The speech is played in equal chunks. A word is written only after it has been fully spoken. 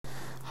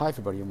Hi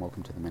everybody and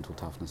welcome to the Mental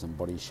Toughness and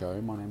Body Show.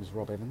 My name is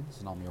Rob Evans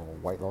and I'm your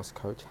weight loss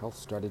coach, health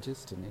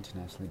strategist and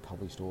internationally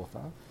published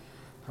author,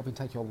 helping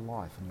take your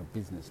life and your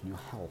business and your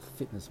health,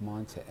 fitness,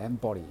 mindset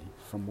and body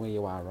from where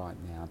you are right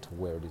now to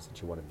where it is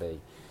that you want to be.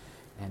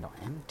 And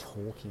I am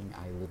talking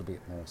a little bit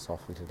more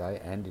softly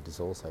today, and it is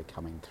also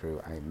coming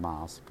through a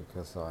mask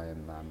because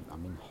I'm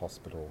in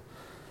hospital,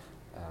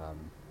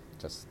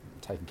 just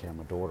taking care of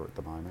my daughter at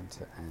the moment,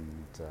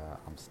 and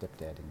I'm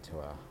stepped out into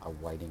a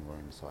waiting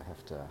room, so I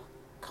have to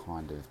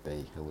kind of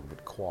be a little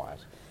bit quiet.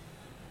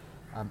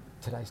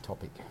 Today's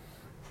topic,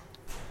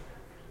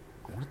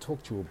 I want to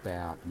talk to you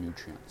about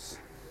nutrients,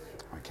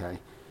 okay?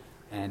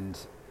 And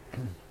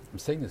I'm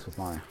seeing this with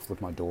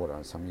my daughter,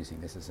 so I'm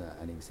using this as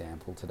an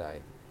example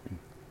today.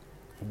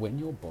 When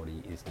your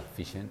body is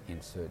deficient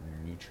in certain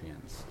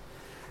nutrients,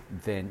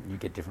 then you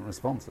get different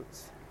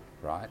responses,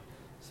 right?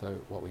 So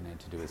what we need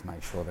to do is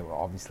make sure that we're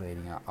obviously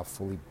eating a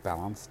fully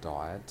balanced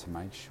diet to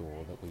make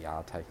sure that we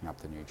are taking up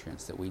the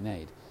nutrients that we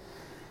need.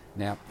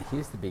 Now,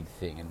 here's the big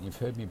thing, and you've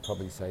heard me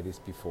probably say this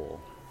before,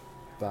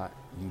 but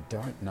you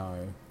don't know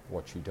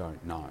what you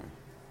don't know.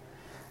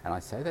 And I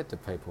say that to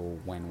people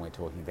when we're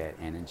talking about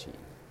energy.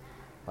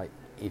 Like,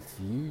 if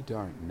you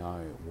don't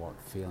know what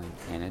feeling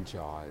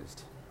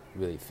energized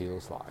really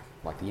feels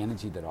like the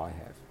energy that I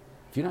have,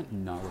 if you don't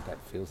know what that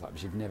feels like,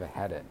 because you've never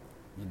had it,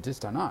 you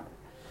just don't know.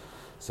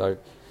 So,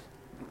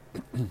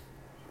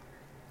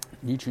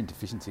 nutrient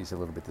deficiency is a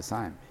little bit the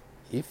same.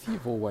 If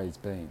you've always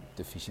been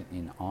deficient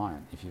in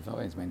iron, if you've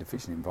always been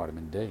deficient in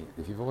vitamin D,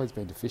 if you've always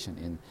been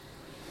deficient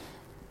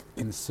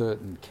in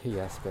certain key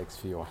aspects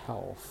for your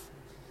health,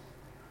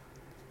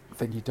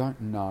 then you don't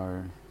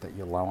know that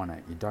you're low on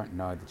it. You don't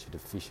know that you're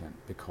deficient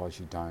because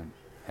you don't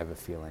ever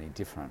feel any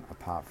different,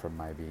 apart from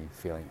maybe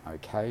feeling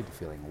okay to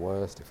feeling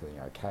worse to feeling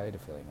okay to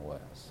feeling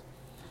worse.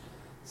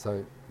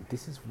 So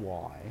this is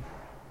why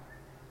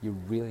you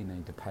really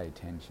need to pay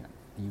attention.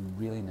 You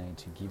really need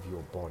to give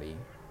your body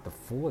the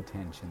full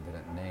attention that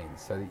it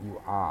needs so that you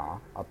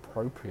are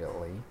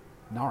appropriately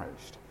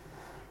nourished.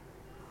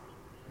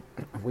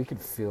 We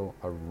could fill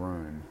a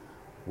room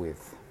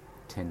with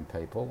 10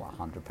 people,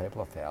 100 people,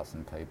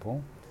 1,000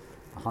 people,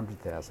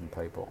 100,000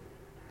 people,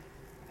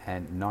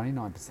 and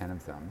 99%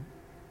 of them,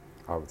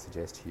 I would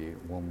suggest to you,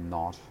 will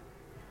not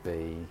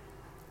be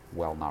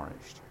well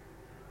nourished.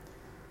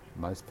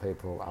 Most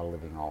people are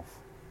living off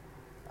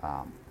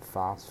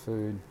fast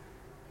food,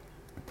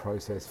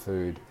 processed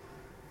food,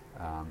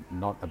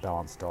 not a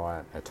balanced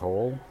diet at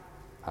all,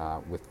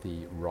 with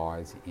the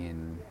rise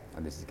in,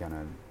 and this is going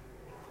to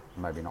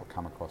maybe not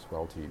come across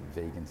well to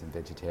vegans and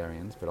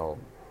vegetarians, but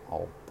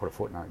I'll put a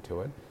footnote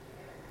to it.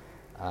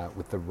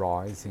 With the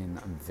rise in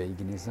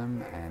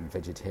veganism and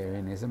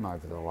vegetarianism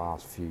over the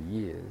last few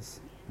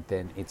years,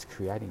 then it's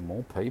creating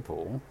more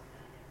people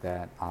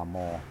that are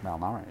more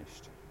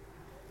malnourished.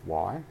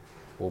 Why?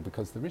 Well,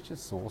 because the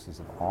richest sources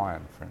of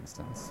iron, for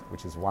instance,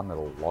 which is one that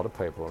a lot of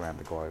people around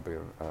the globe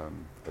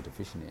are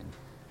deficient in,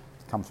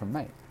 comes from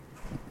meat.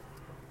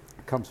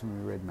 It comes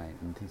from red meat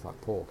and things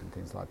like pork and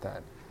things like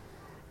that.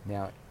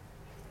 Now,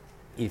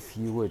 if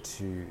you were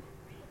to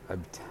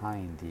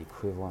obtain the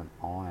equivalent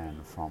iron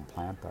from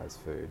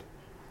plant-based food,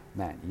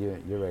 man,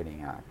 you're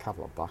eating a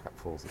couple of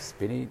bucketfuls of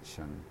spinach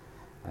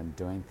and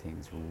doing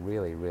things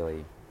really,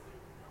 really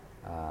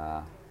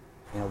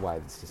in a way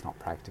that's just not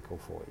practical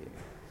for you.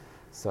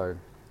 So,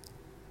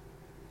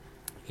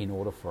 in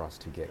order for us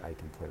to get a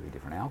completely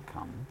different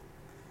outcome,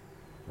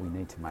 we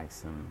need to make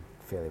some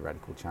fairly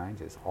radical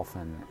changes.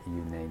 Often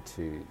you need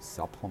to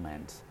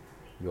supplement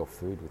your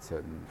food with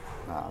certain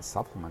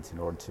supplements in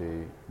order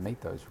to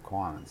meet those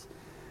requirements.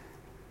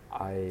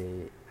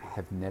 I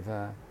have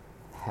never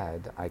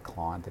had a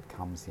client that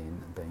comes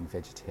in being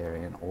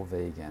vegetarian or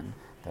vegan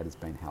that has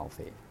been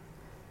healthy,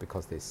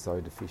 because they're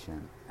so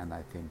deficient and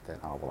they think that,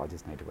 oh, well, I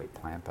just need to eat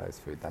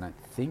plant-based food. They don't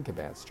think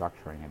about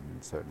structuring it in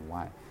a certain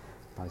way.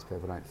 Most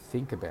people don't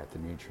think about the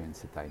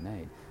nutrients that they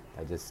need.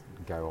 They just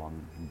go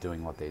on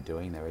doing what they're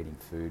doing. They're eating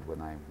food when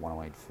they want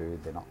to eat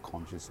food. They're not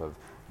conscious of,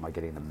 am I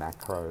getting the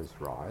macros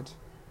right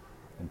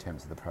in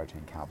terms of the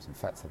protein, carbs and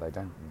fats? So they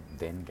don't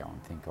then go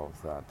and think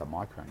of the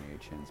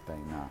micronutrients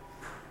being your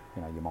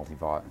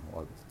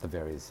the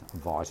various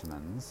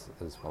vitamins,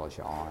 as well as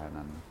your iron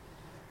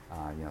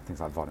and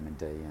things like vitamin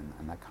D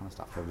and that kind of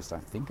stuff. People just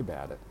don't think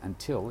about it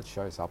until it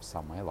shows up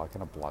somewhere, like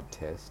in a blood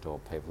test, or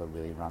people are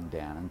really run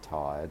down and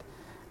tired,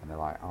 and they're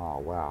like, oh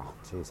wow,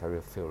 geez, I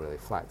really feel really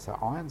flat. So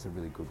iron's a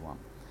really good one,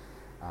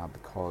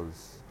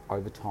 because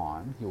over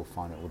time you'll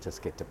find it will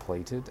just get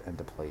depleted and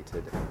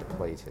depleted and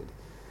depleted.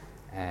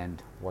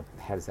 And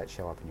how does that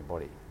show up in your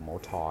body? More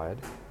tired,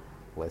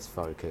 less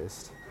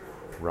focused,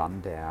 run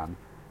down,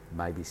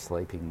 maybe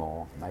sleeping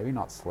more, maybe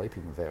not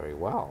sleeping very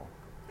well,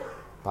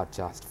 but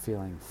just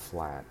feeling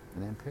flat.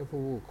 And then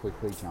people will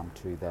quickly jump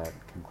to that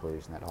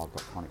conclusion that, oh, I've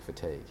got chronic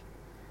fatigue.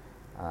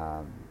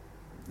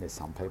 There's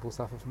some people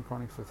suffer from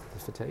chronic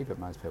fatigue, but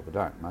most people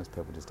don't. Most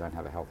people just don't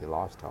have a healthy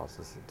lifestyle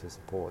to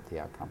support the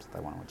outcomes that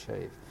they want to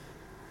achieve.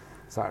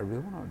 So I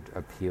really want to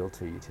appeal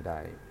to you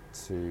today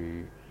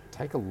to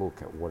take a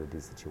look at what it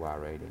is that you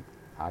are eating.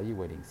 Are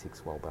you eating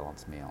 6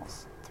 well-balanced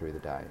meals through the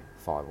day,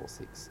 5 or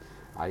 6?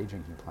 Are you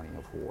drinking plenty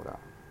of water?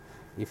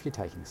 If you're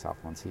taking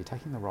supplements, are you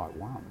taking the right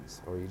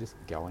ones? Or are you just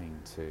going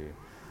to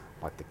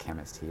like the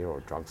chemist here or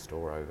a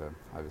drugstore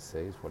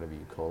overseas, whatever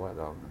you call it,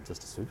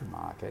 just a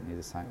supermarket, and you're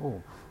just saying,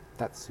 oh,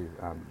 that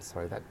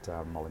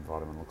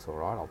multivitamin looks all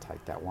right, I'll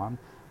take that one.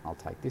 I'll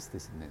take this,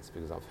 this and this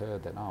because I've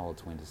heard that, oh,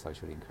 it's winter, so I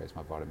should increase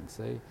my vitamin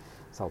C,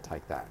 so I'll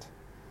take that.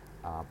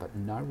 But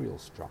no real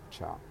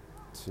structure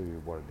to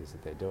what it is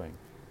that they're doing.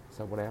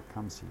 So what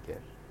outcomes do you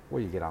get?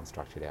 Well, you get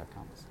unstructured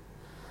outcomes.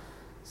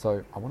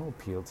 So I want to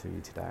appeal to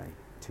you today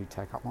to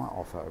take up my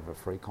offer of a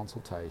free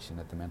consultation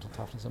at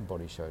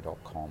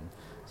thementaltoughnessandbodyshow.com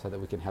so that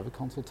we can have a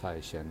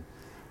consultation.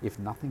 If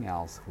nothing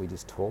else, we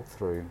just talk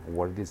through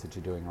what it is that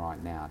you're doing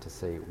right now to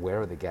see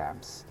where are the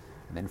gaps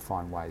and then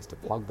find ways to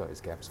plug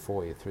those gaps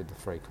for you through the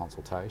free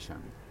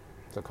consultation.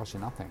 So it costs you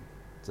nothing,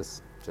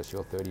 just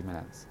your 30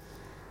 minutes.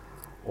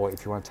 Or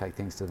if you want to take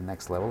things to the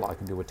next level, I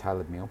can do a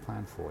tailored meal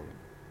plan for you.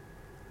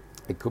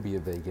 It could be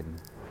a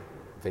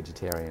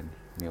vegetarian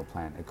meal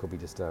plan. It could be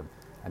just an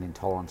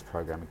intolerance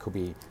program. It could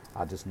be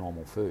just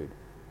normal food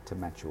to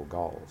match your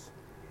goals.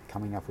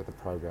 Coming up with a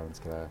program that's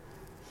going to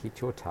hit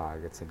your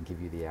targets and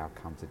give you the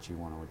outcomes that you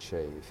want to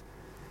achieve.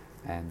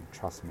 And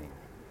trust me,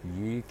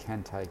 you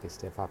can take a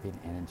step up in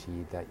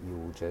energy that you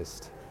will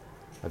just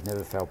have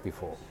never felt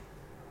before.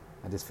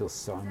 I just feel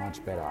so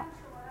much better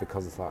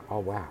because it's like, oh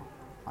wow,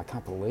 I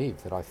can't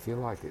believe that I feel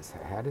like this.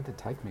 How did it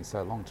take me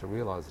so long to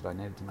realise that I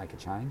needed to make a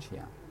change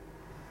here?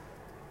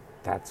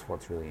 That's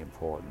what's really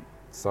important.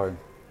 So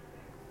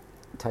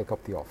take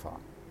up the offer.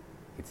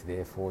 It's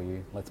there for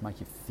you. Let's make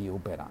you feel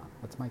better.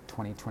 Let's make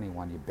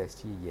 2021 your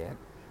best year yet.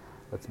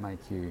 Let's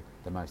make you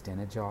the most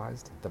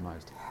energized, the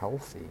most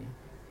healthy,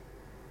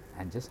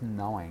 and just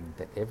knowing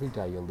that every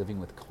day you're living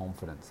with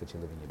confidence that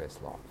you're living your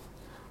best life.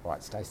 All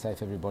right, stay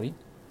safe, everybody.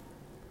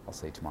 I'll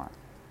see you tomorrow.